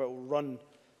November. It will run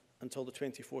until the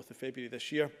 24th of February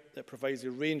this year. It provides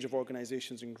a range of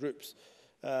organisations and groups,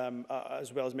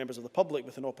 as well as members of the public,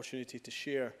 with an opportunity to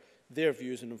share their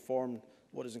views and inform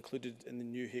what is included in the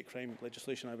new hate crime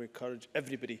legislation. I would encourage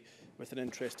everybody with an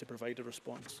interest to provide a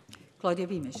response. Claudia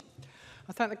Beamish.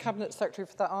 I thank the Cabinet Secretary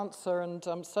for that answer, and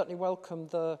certainly welcome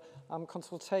the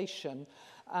consultation.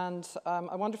 And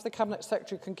I wonder if the Cabinet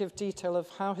Secretary can give detail of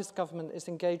how his government is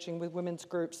engaging with women's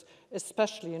groups,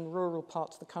 especially in rural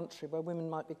parts of the country where women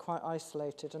might be quite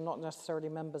isolated and not necessarily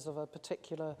members of a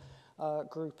particular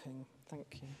grouping.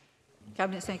 Thank you.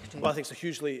 Cabinet Secretary. Well, I think it's a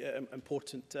hugely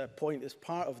important point. As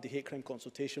part of the hate crime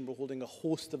consultation, we're holding a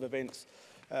host of events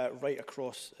right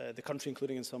across the country,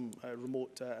 including in some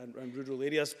remote and rural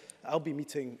areas. I'll be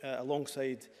meeting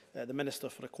alongside the Minister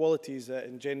for Equalities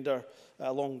and Gender,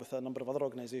 along with a number of other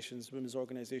organisations, women's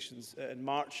organisations, in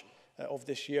March of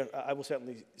this year. I will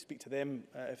certainly speak to them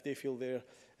if they feel there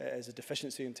is a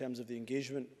deficiency in terms of the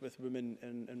engagement with women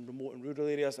in remote and rural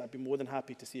areas. I'd be more than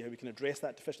happy to see how we can address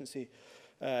that deficiency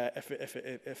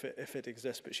if it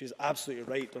exists. But she's absolutely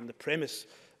right on the premise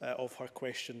of her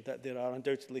question that there are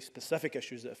undoubtedly specific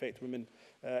issues that affect women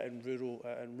in rural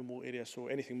and remote areas. So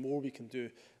anything more we can do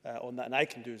on that, and I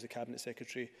can do as the Cabinet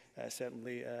Secretary,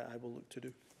 certainly I will look to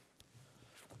do.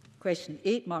 Question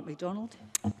 8, Mark MacDonald.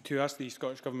 To ask the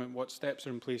Scottish Government what steps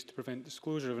are in place to prevent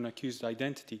disclosure of an accused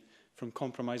identity from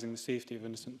compromising the safety of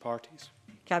innocent parties.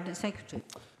 Cabinet Secretary.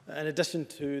 In addition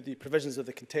to the provisions of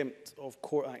the Contempt of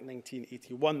Court Act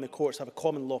 1981, the courts have a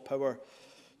common law power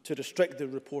to restrict the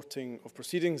reporting of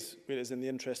proceedings where it is in the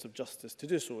interest of justice to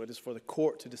do so. It is for the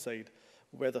court to decide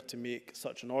whether to make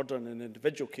such an order in an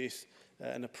individual case.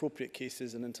 In appropriate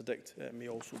cases, an interdict may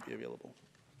also be available.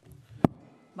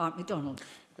 Mark MacDonald.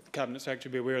 The Cabinet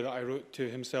Secretary be aware that I wrote to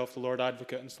himself, the Lord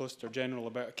Advocate and Solicitor General,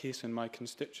 about a case in my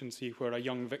constituency where a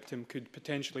young victim could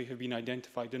potentially have been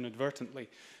identified inadvertently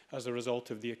as a result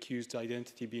of the accused's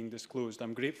identity being disclosed.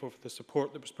 I'm grateful for the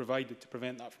support that was provided to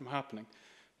prevent that from happening.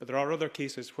 But there are other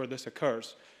cases where this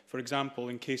occurs. For example,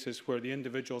 in cases where the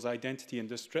individual's identity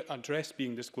and address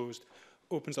being disclosed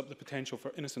opens up the potential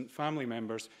for innocent family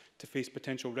members to face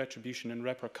potential retribution and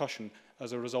repercussion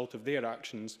as a result of their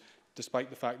actions, despite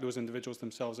the fact those individuals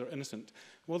themselves are innocent.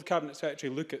 Will the Cabinet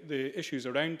Secretary look at the issues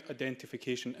around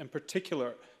identification, in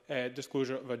particular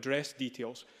disclosure of address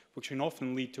details, which can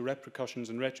often lead to repercussions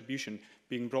and retribution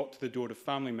being brought to the door of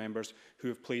family members who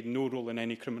have played no role in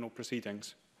any criminal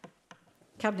proceedings?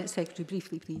 Cabinet Secretary,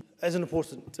 briefly, please. It is an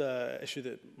important issue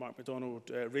that Mark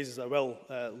MacDonald raises. I will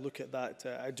look at that.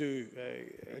 I do,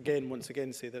 once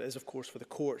again, say that it is, of course, for the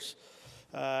courts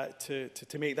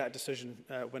to make that decision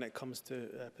when it comes to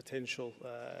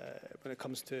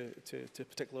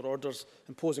particular orders,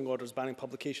 imposing orders, banning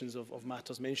publications of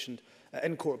matters mentioned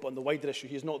in court. But on the wider issue,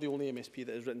 he is not the only MSP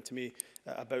that has written to me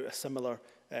about a similar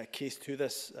case to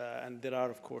this, and there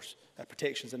are, of course,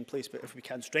 protections in place, but if we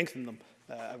can strengthen them,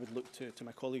 I would look to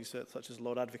my colleagues, such as the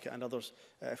Lord Advocate and others,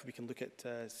 if we can look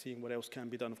at seeing what else can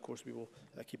be done. Of course, we will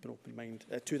keep an open mind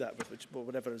to that, with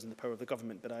whatever is in the power of the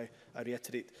government, but I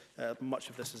reiterate, much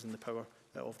of this is in the power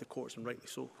of the courts, and rightly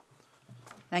so.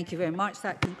 Thank you very much.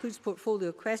 That concludes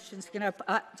portfolio questions. Can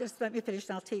I, just let me finish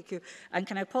and I'll take you. And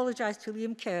can I apologise to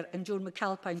Liam Kerr and Joan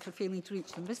McAlpine for failing to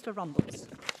reach them? Mr Rumbles.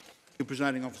 Thank you,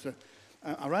 Presiding Officer.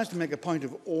 I rise to make a point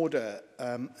of order.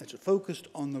 It's focused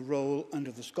on the role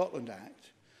under the Scotland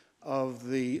Act of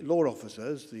the law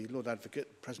officers, the Lord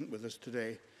Advocate present with us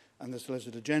today, and the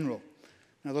Solicitor General.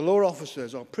 Now, the law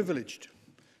officers are privileged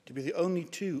to be the only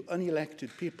two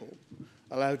unelected people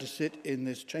allowed to sit in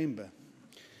this chamber.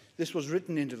 This was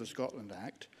written into the Scotland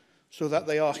Act so that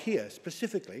they are here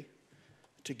specifically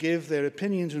to give their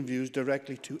opinions and views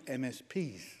directly to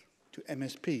MSPs.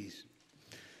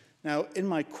 Now, in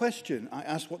my question, I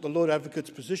asked what the Lord Advocate's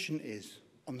position is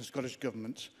on the Scottish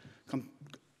Government's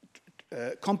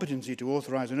competency to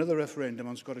authorise another referendum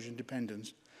on Scottish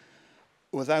independence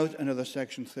without another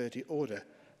Section 30 order.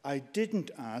 I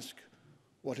didn't ask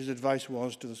what his advice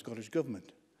was to the Scottish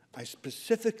Government. I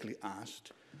specifically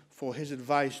asked for his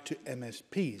advice to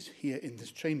MSPs here in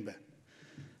this chamber.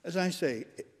 As I say,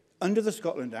 under the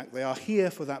Scotland Act, they are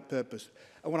here for that purpose.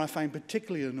 And what I find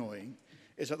particularly annoying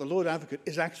is that the Lord Advocate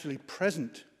is actually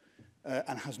present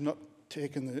and has not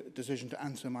taken the decision to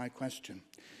answer my question.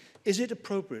 Is it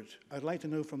appropriate, I'd like to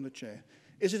know from the Chair,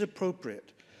 is it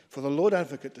appropriate for the Lord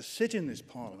Advocate to sit in this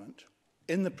Parliament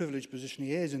in the privileged position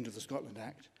he is under the Scotland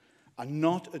Act and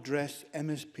not address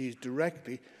MSPs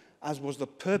directly, as was the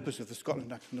purpose of the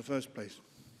Scotland Act in the first place?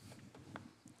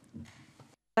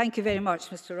 Thank you very much,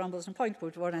 Mr Rumbles. And point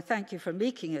of order, I thank you for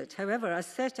making it. However, as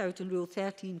set out in Rule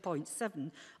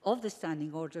 13.7 of the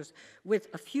Standing Orders, with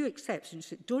a few exceptions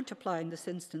that don't apply in this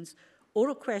instance,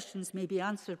 oral questions may be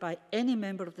answered by any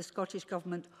member of the Scottish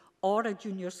Government or a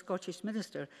junior Scottish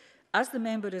minister. As the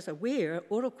member is aware,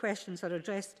 oral questions are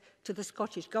addressed to the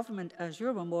Scottish Government, as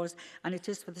your one was, and it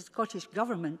is for the Scottish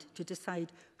Government to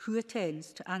decide who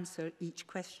attends to answer each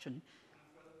question.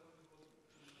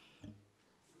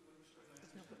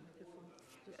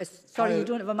 Sorry, you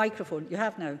don't have a microphone. You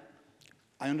have now.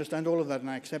 I understand all of that, and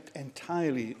I accept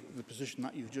entirely the position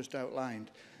that you've just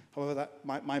outlined. However,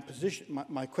 my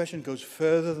question goes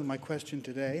further than my question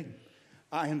today.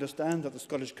 I understand that the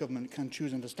Scottish Government can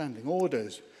choose under standing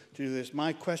orders to do this.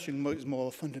 My question is more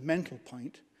a fundamental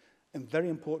point and very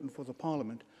important for the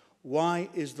Parliament. Why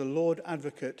is the Lord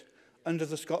Advocate under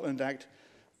the Scotland Act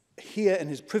here in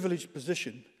his privileged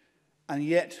position and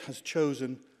yet has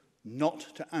chosen not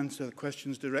to answer the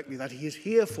questions directly that he is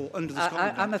here for under the Scotland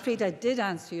Act. I'm afraid I did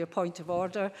answer your point of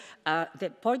order.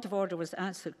 The point of order was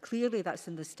answered clearly. That's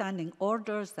in the standing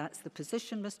orders. That's the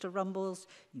position, Mr Rumbles.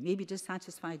 You may be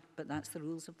dissatisfied, but that's the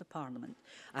rules of the Parliament.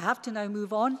 I have to now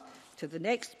move on to the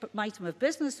next item of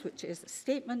business, which is a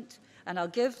statement, and I'll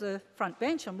give the front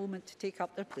bench a moment to take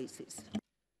up their places.